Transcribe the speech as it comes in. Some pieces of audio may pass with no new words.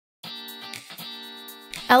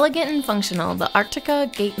Elegant and functional, the Arctica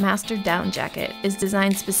Gatemaster down jacket is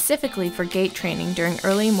designed specifically for gait training during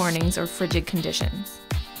early mornings or frigid conditions.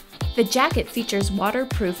 The jacket features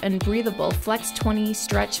waterproof and breathable Flex 20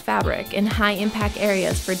 stretch fabric in high-impact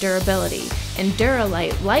areas for durability and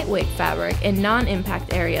DURALITE lightweight fabric in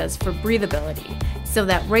non-impact areas for breathability, so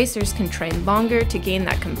that racers can train longer to gain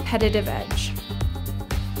that competitive edge.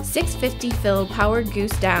 650 fill powered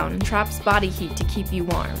goose down traps body heat to keep you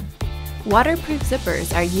warm. Waterproof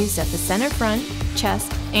zippers are used at the center front,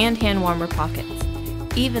 chest, and hand warmer pockets.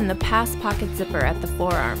 Even the pass pocket zipper at the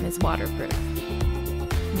forearm is waterproof.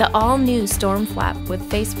 The all-new Storm Flap with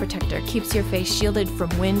face protector keeps your face shielded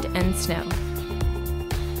from wind and snow.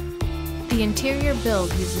 The interior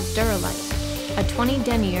build uses DURALITE, a 20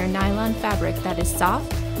 denier nylon fabric that is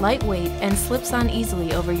soft, lightweight, and slips on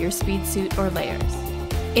easily over your speed suit or layers.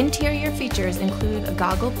 Interior features include a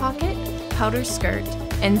goggle pocket, powder skirt,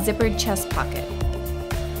 and zippered chest pocket.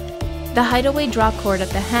 The hideaway draw cord at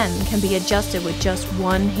the hem can be adjusted with just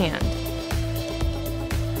one hand.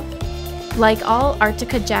 Like all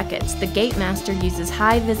Arctica jackets, the Gatemaster uses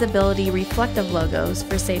high visibility reflective logos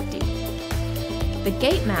for safety. The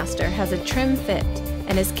Gatemaster has a trim fit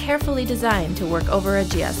and is carefully designed to work over a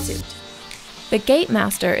GS suit. The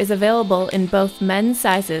Gatemaster is available in both men's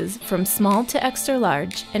sizes from small to extra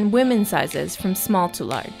large and women's sizes from small to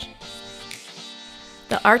large.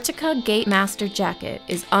 The Arctica Gatemaster jacket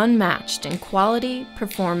is unmatched in quality,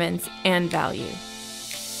 performance, and value.